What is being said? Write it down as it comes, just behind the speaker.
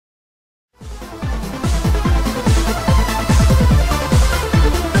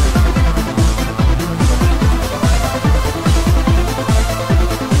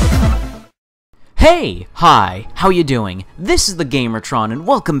Hey! Hi! How you doing? This is the Gamertron and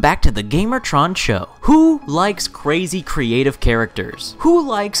welcome back to the Gamertron Show. Who likes crazy creative characters? Who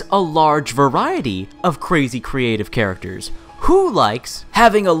likes a large variety of crazy creative characters? Who likes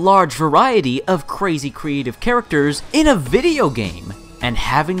having a large variety of crazy creative characters in a video game and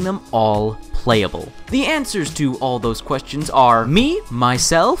having them all playable? The answers to all those questions are me,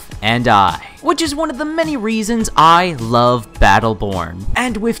 myself, and I. Which is one of the many reasons I love Battleborn.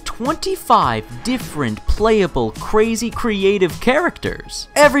 And with 25 different playable, crazy creative characters,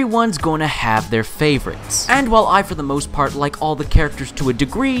 everyone's gonna have their favorites. And while I for the most part like all the characters to a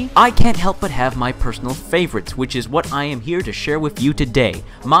degree, I can't help but have my personal favorites, which is what I am here to share with you today.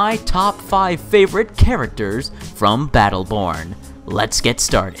 My top 5 favorite characters from Battleborn. Let's get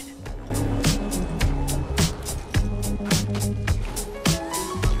started.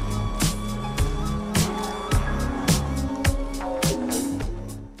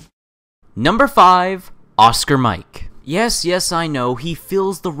 Number 5, Oscar Mike. Yes, I know, he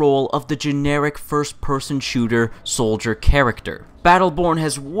fills the role of the generic first-person shooter soldier character. Battleborn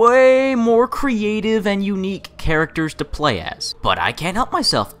has way more creative and unique characters to play as, but I can't help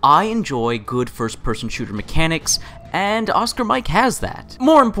myself. I enjoy good first-person shooter mechanics, and Oscar Mike has that.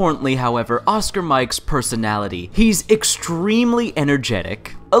 More importantly, however, Oscar Mike's personality. He's extremely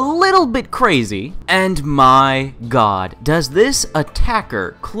energetic, a little bit crazy, and my god, does this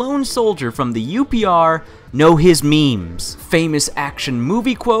attacker, clone soldier from the UPR, know his memes. Famous action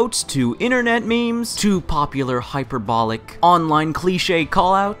movie quotes, to internet memes, to popular hyperbolic online cliche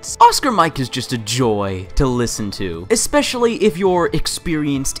callouts. Oscar Mike is just a joy to listen to, especially if you're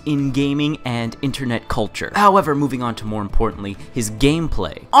experienced in gaming and internet culture. However, moving on to more importantly, his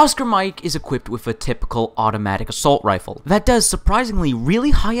gameplay. Oscar Mike is equipped with a typical automatic assault rifle that does surprisingly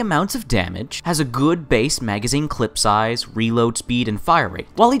really high amounts of damage, has a good base magazine clip size, reload speed, and fire rate.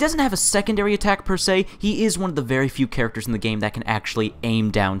 While he doesn't have a secondary attack per se, he is one of the very few characters in the game that can actually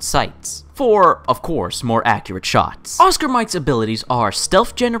aim down sights for, of course, more accurate shots. Oscar Mike's abilities are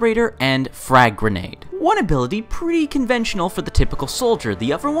Stealth Generator and Frag Grenade. One ability pretty conventional for the typical soldier,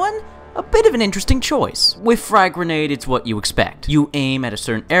 the other one a bit of an interesting choice. With Frag Grenade, it's what you expect. You aim at a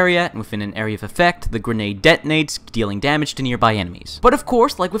certain area, and within an area of effect, the grenade detonates, dealing damage to nearby enemies. But of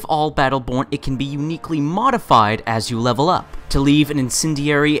course, like with all Battleborn, it can be uniquely modified as you level up. To leave an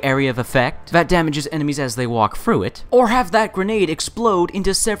incendiary area of effect that damages enemies as they walk through it, or have that grenade explode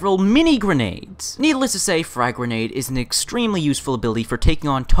into several mini-grenades. Needless to say, Frag Grenade is an extremely useful ability for taking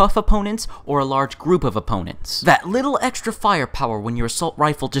on tough opponents or a large group of opponents. That little extra firepower when your assault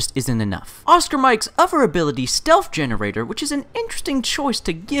rifle just isn't enough. Oscar Mike's other ability, Stealth Generator, which is an interesting choice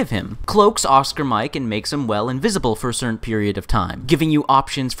to give him, cloaks Oscar Mike and makes him well invisible for a certain period of time, giving you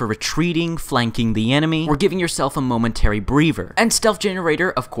options for retreating, flanking the enemy, or giving yourself a momentary breather. And Stealth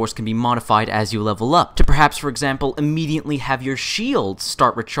Generator, of course, can be modified as you level up, to perhaps, for example, immediately have your shields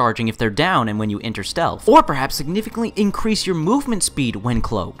start recharging if they're down and when you enter stealth, or perhaps significantly increase your movement speed when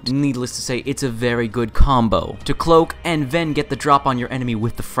cloaked. Needless to say, it's a very good combo to cloak and then get the drop on your enemy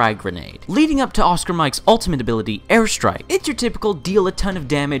with the Frag Grenade. Leading up to Oscar Mike's ultimate ability, Airstrike. It's your typical deal a ton of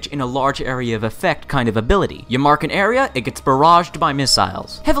damage in a large area of effect kind of ability. You mark an area, it gets barraged by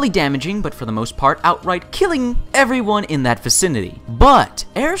missiles. Heavily damaging, but for the most part, outright killing everyone in that vicinity. But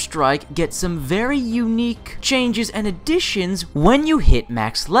Airstrike gets some very unique changes and additions when you hit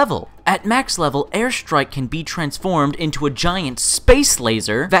max level. At max level, Airstrike can be transformed into a giant space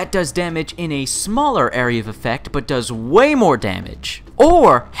laser that does damage in a smaller area of effect but does way more damage.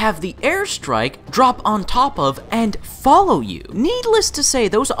 Or have the Airstrike drop on top of and follow you. Needless to say,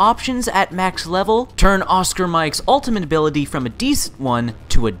 those options at max level turn Oscar Mike's ultimate ability from a decent one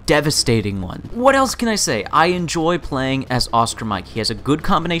to a devastating one. What else can I say? I enjoy playing as Oscar Mike. He has a good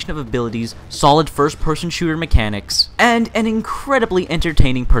combination of abilities, solid first-person shooter mechanics, and an incredibly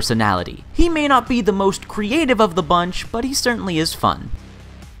entertaining personality. He may not be the most creative of the bunch, but he certainly is fun.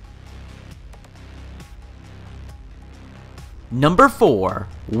 Number 4,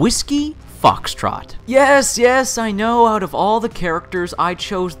 Whiskey Foxtrot. Yes, I know, out of all the characters, I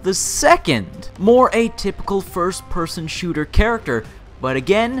chose the second, more atypical first-person shooter character. But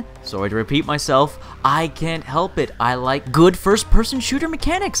again, sorry to repeat myself, I can't help it. I like good first-person shooter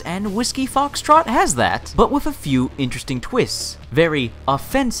mechanics, and Whiskey Foxtrot has that, but with a few interesting twists. Very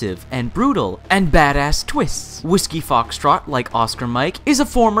offensive and brutal and badass twists. Whiskey Foxtrot, like Oscar Mike, is a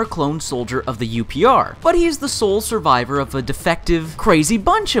former clone soldier of the UPR, but he is the sole survivor of a defective, crazy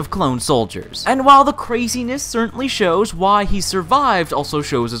bunch of clone soldiers. And while the craziness certainly shows, why he survived also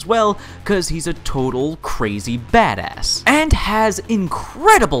shows as well, cause he's a total crazy badass, and has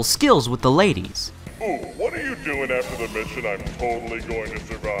incredible skills with the ladies. Ooh, what are you doing after the mission? I'm totally going to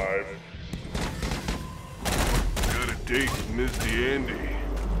survive. date with Ms. DeAndy.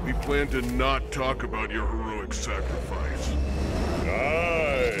 We plan to not talk about your heroic sacrifice.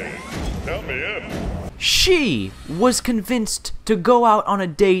 Aye. Count me in. She was convinced to go out on a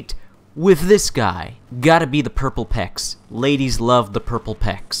date with this guy. Gotta be the purple pecs. Ladies love the purple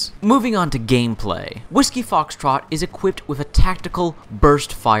pecs. Moving on to gameplay. Whiskey Foxtrot is equipped with a tactical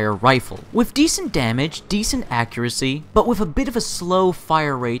burst fire rifle, with decent damage, decent accuracy, but with a bit of a slow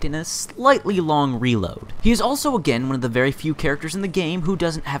fire rate and a slightly long reload. He is also again one of the very few characters in the game who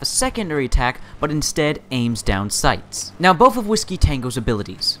doesn't have a secondary attack, but instead aims down sights. Now both of Whiskey Tango's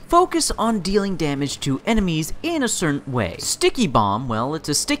abilities focus on dealing damage to enemies in a certain way. Sticky Bomb, well, it's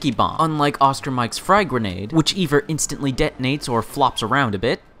a sticky bomb. Unlike Oscar Mike's frag grenade, which either instantly detonates or flops around a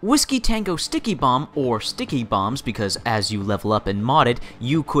bit, Whiskey Tango Sticky Bomb, or Sticky Bombs, because as you level up and modded,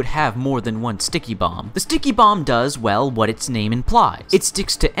 you could have more than one Sticky Bomb. The Sticky Bomb does, well, what its name implies. It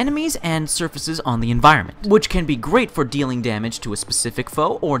sticks to enemies and surfaces on the environment, which can be great for dealing damage to a specific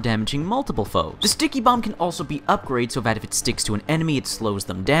foe or damaging multiple foes. The Sticky Bomb can also be upgraded so that if it sticks to an enemy, it slows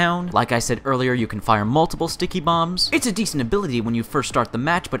them down. Like I said earlier, you can fire multiple Sticky Bombs. It's a decent ability when you first start the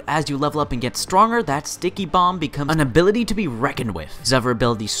match, but as you level up and get stronger, that Sticky Bomb becomes an ability to be reckoned with. His other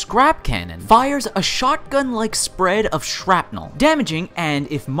ability, Scrap Cannon, fires a shotgun-like spread of shrapnel, damaging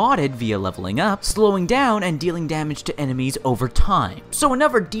and, if modded via leveling up, slowing down and dealing damage to enemies over time. So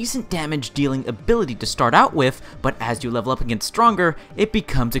another decent damage dealing ability to start out with, but as you level up and get stronger, it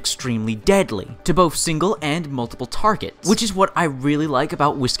becomes extremely deadly to both single and multiple targets, which is what I really like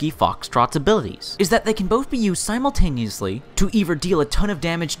about Whiskey Foxtrot's abilities, is that they can both be used simultaneously to either deal a ton of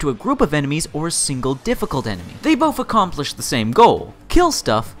damage to a group of enemies or a single difficult enemy. They both accomplish the same goal, kill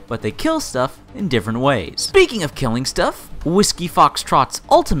stuff, but they kill stuff in different ways. Speaking of killing stuff, Whiskey Foxtrot's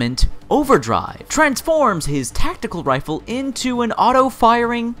ultimate, Overdrive, transforms his tactical rifle into an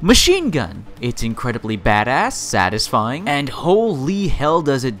auto-firing machine gun. It's incredibly badass, satisfying, and holy hell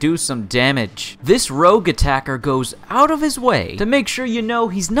does it do some damage. This rogue attacker goes out of his way to make sure you know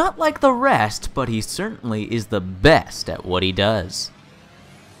he's not like the rest, but he certainly is the best at what he does.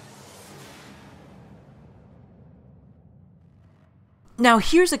 Now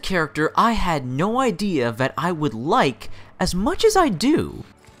here's a character I had no idea that I would like as much as I do.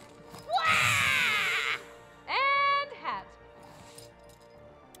 And hat.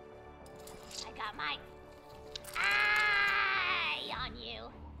 I got my eye on you.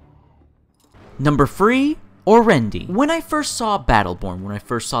 Number 3, Orendi. When I first saw Battleborn, when I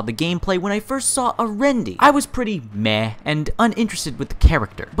first saw the gameplay, when I first saw Orendi, I was pretty meh and uninterested with the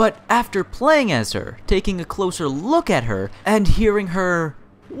character. But after playing as her, taking a closer look at her, and hearing her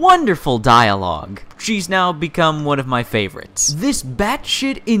wonderful dialogue, she's now become one of my favorites. This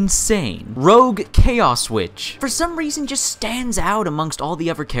batshit insane rogue chaos witch for some reason just stands out amongst all the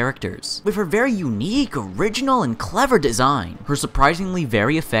other characters, with her very unique, original, and clever design, her surprisingly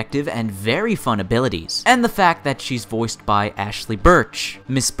very effective and very fun abilities, and the fact that she's voiced by Ashley Birch,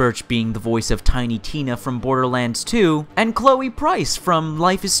 Miss Birch being the voice of Tiny Tina from Borderlands 2, and Chloe Price from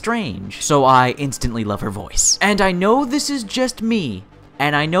Life is Strange, so I instantly love her voice. And I know this is just me,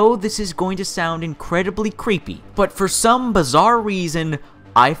 and I know this is going to sound incredibly creepy, but for some bizarre reason,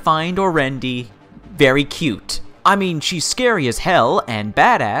 I find Orendi very cute. I mean, she's scary as hell and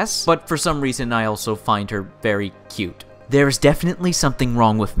badass, but for some reason I also find her very cute. There's definitely something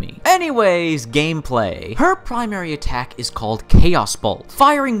wrong with me. Anyways, gameplay. Her primary attack is called Chaos Bolt,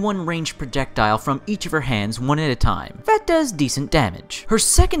 firing one ranged projectile from each of her hands one at a time. That does decent damage. Her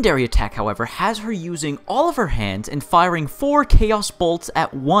secondary attack, however, has her using all of her hands and firing 4 Chaos Bolts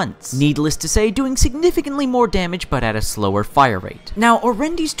at once. Needless to say, doing significantly more damage but at a slower fire rate. Now,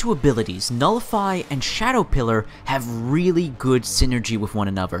 Orendi's 2 abilities, Nullify and Shadow Pillar, have really good synergy with one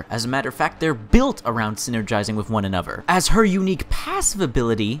another. As a matter of fact, they're built around synergizing with one another. As her unique passive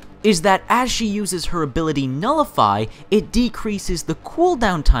ability is that as she uses her ability Nullify, it decreases the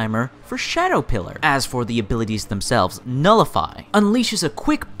cooldown timer for Shadow Pillar. As for the abilities themselves, Nullify unleashes a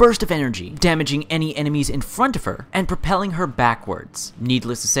quick burst of energy, damaging any enemies in front of her, and propelling her backwards.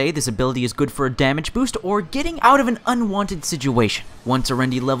 Needless to say, this ability is good for a damage boost or getting out of an unwanted situation. Once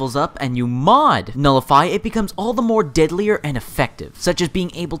Orendi levels up and you mod Nullify, it becomes all the more deadlier and effective, such as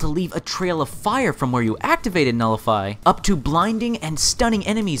being able to leave a trail of fire from where you activated Nullify, up to blinding and stunning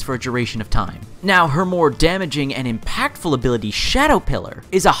enemies for a duration of time. Now, her more damaging and impactful ability, Shadow Pillar,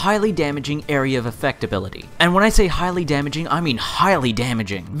 is a highly damaging area of effect ability. And when I say highly damaging, I mean highly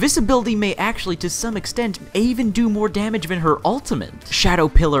damaging. This ability may actually, to some extent, even do more damage than her ultimate. Shadow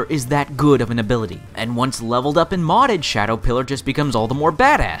Pillar is that good of an ability, and once leveled up and modded, Shadow Pillar just becomes all the more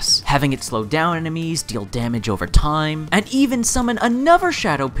badass, having it slow down enemies, deal damage over time, and even summon another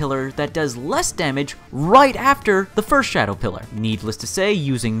Shadow Pillar that does less damage right after the first Shadow Pillar. Needless to say,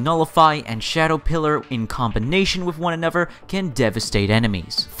 using Nullify and Shadow Pillar in combination with one another can devastate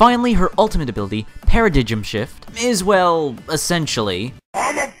enemies. Finally, her ultimate ability, Paradigm Shift, is, well, essentially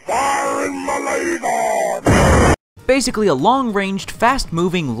basically a long-ranged,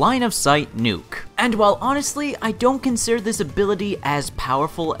 fast-moving, line-of-sight nuke. And while honestly, I don't consider this ability as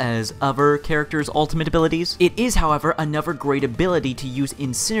powerful as other characters' ultimate abilities, it is, however, another great ability to use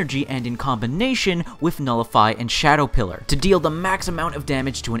in synergy and in combination with Nullify and Shadow Pillar to deal the max amount of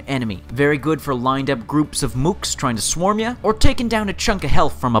damage to an enemy. Very good for lined-up groups of mooks trying to swarm ya, or taking down a chunk of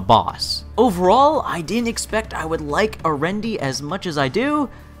health from a boss. Overall, I didn't expect I would like Arendi as much as I do,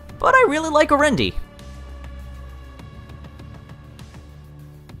 but I really like Arendi.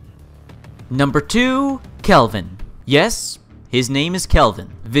 Number 2, Kelvin. Yes, his name is Kelvin.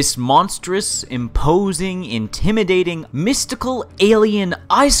 This monstrous, imposing, intimidating, mystical alien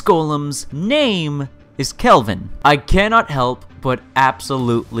ice golem's name is Kelvin. I cannot help but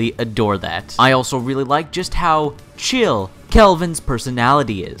absolutely adore that. I also really like just how chill Kelvin's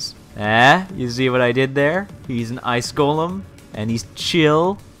personality is. You see what I did there? He's an ice golem, and he's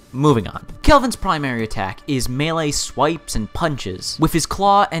chill. Moving on. Kelvin's primary attack is melee swipes and punches with his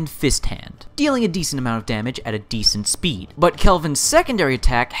claw and fist hand, dealing a decent amount of damage at a decent speed. But Kelvin's secondary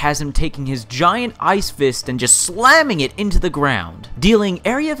attack has him taking his giant ice fist and just slamming it into the ground, dealing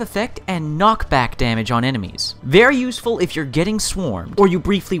area of effect and knockback damage on enemies. Very useful if you're getting swarmed, or you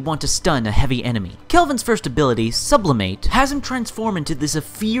briefly want to stun a heavy enemy. Kelvin's first ability, Sublimate, has him transform into this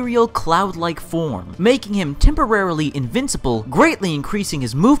ethereal cloud-like form, making him temporarily invincible, greatly increasing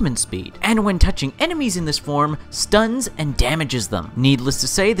his movement speed, and when touching enemies in this form, stuns and damages them. Needless to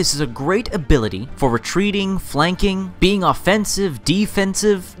say, this is a great ability for retreating, flanking, being offensive,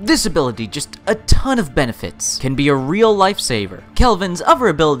 defensive. This ability, just a ton of benefits, can be a real lifesaver. Kelvin's other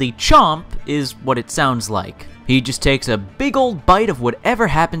ability, Chomp, is what it sounds like. He just takes a big old bite of whatever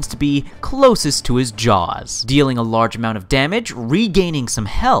happens to be closest to his jaws, dealing a large amount of damage, regaining some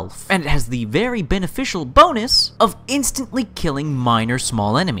health, and it has the very beneficial bonus of instantly killing minor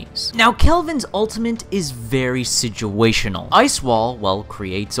small enemies. Now, Kelvin's ultimate is very situational. Ice Wall, well,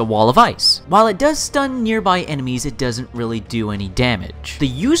 creates a wall of ice. While it does stun nearby enemies, it doesn't really do any damage. The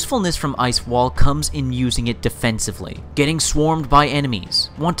usefulness from Ice Wall comes in using it defensively, getting swarmed by enemies,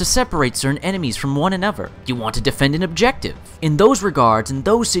 want to separate certain enemies from one another, you want to defend an objective. In those regards, in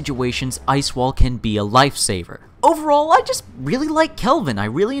those situations, Ice Wall can be a lifesaver. Overall, I just really like Kelvin. I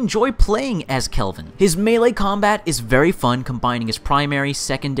really enjoy playing as Kelvin. His melee combat is very fun, combining his primary,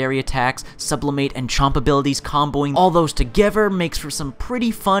 secondary attacks, sublimate, and chomp abilities. Comboing all those together makes for some pretty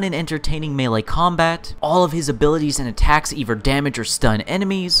fun and entertaining melee combat. All of his abilities and attacks either damage or stun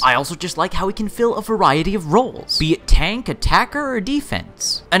enemies. I also just like how he can fill a variety of roles, be it tank, attacker, or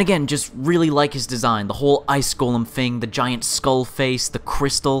defense. And again, just really like his design, the whole ice golem thing, the giant skull face, the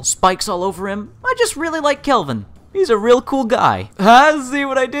crystal, spikes all over him. I just really like Kelvin. He's a real cool guy. See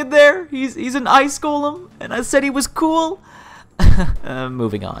what I did there? He's an ice golem, and I said he was cool?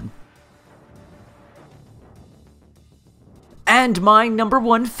 Moving on. And my number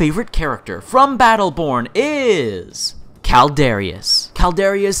 1 favorite character from Battleborn is Caldarius.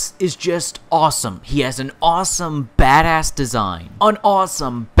 Caldarius is just awesome. He has an awesome, badass design, an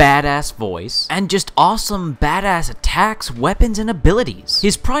awesome, badass voice, and just awesome, badass attacks, weapons, and abilities.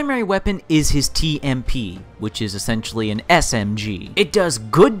 His primary weapon is his TMP, which is essentially an SMG. It does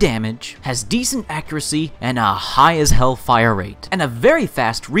good damage, has decent accuracy, and a high as hell fire rate, and a very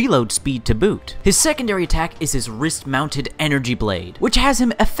fast reload speed to boot. His secondary attack is his wrist-mounted energy blade, which has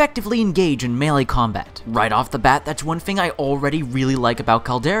him effectively engage in melee combat. Right off the bat, that's one thing I already really like about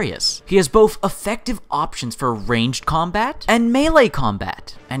Caldarius. He has both effective options for ranged combat and melee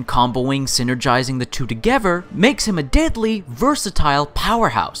combat, and comboing, synergizing the two together makes him a deadly, versatile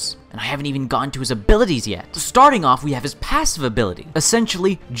powerhouse. And I haven't even gotten to his abilities yet. Starting off, we have his passive ability,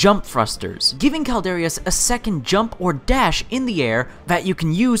 essentially jump thrusters, giving Caldarius a second jump or dash in the air that you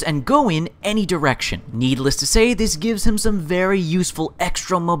can use and go in any direction. Needless to say, this gives him some very useful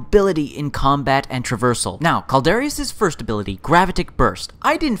extra mobility in combat and traversal. Now, Caldarius' first ability, Gravitic Burst,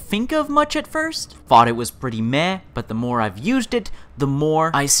 I didn't think of much at first, thought it was pretty meh, but the more I've used it, the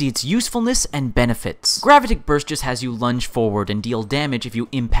more I see its usefulness and benefits. Gravitic Burst just has you lunge forward and deal damage if you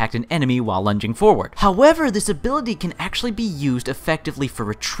impact an enemy while lunging forward. However, this ability can actually be used effectively for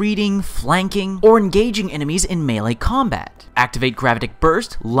retreating, flanking, or engaging enemies in melee combat. Activate Gravitic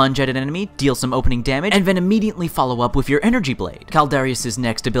Burst, lunge at an enemy, deal some opening damage, and then immediately follow up with your Energy Blade. Caldarius'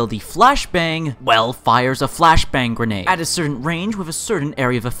 next ability, Flashbang, well, fires a Flashbang grenade at a certain range with a certain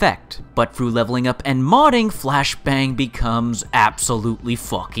area of effect. But through leveling up and modding, Flashbang becomes absolutely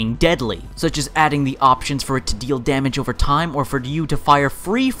fucking deadly, such as adding the options for it to deal damage over time, or for you to fire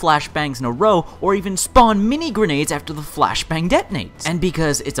 3 Flashbangs in a row, or even spawn mini grenades after the Flashbang detonates. And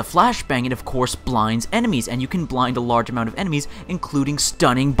because it's a Flashbang, it of course blinds enemies, and you can blind a large amount of enemies, including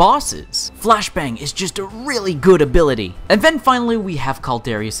stunning bosses. Flashbang is just a really good ability. And then finally we have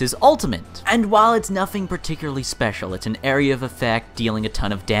Caldarius' ultimate. And while it's nothing particularly special, it's an area of effect, dealing a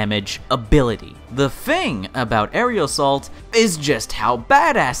ton of damage ability. The thing about Aerial Assault is just how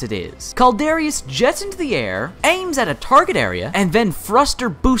badass it is. Caldarius jets into the air, aims at a target area, and then thruster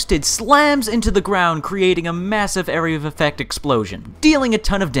boosted slams into the ground, creating a massive area of effect explosion, dealing a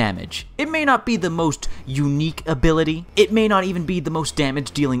ton of damage. It may not be the most unique ability, it may not even be the most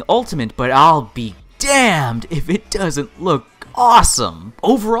damage dealing ultimate, but I'll be damned if it doesn't look awesome.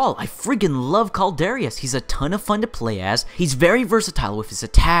 Overall, I friggin' love Caldarius. He's a ton of fun to play as. He's very versatile with his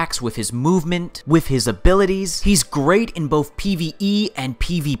attacks, with his movement, with his abilities. He's great in both PvE and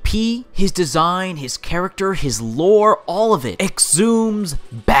PvP. His design, his character, his lore, all of it exhumes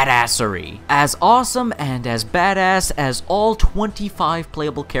badassery. As awesome and as badass as all 25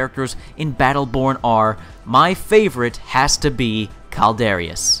 playable characters in Battleborn are, my favorite has to be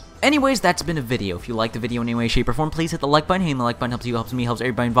Caldarius. Anyways, that's been a video. If you liked the video in any way, shape, or form, please hit the like button. Hitting the like button helps you, helps me, helps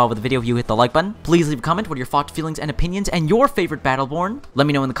everybody involved with the video. If you hit the like button, please leave a comment. What are your thoughts, feelings, and opinions, and your favorite Battleborn? Let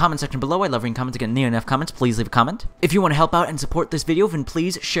me know in the comment section below. I love reading comments. Again, near enough comments. Please leave a comment. If you want to help out and support this video, then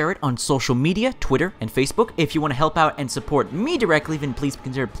please share it on social media, Twitter, and Facebook. If you want to help out and support me directly, then please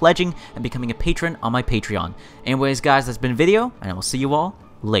consider pledging and becoming a patron on my Patreon. Anyways, guys, that's been a video, and I will see you all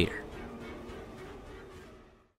later.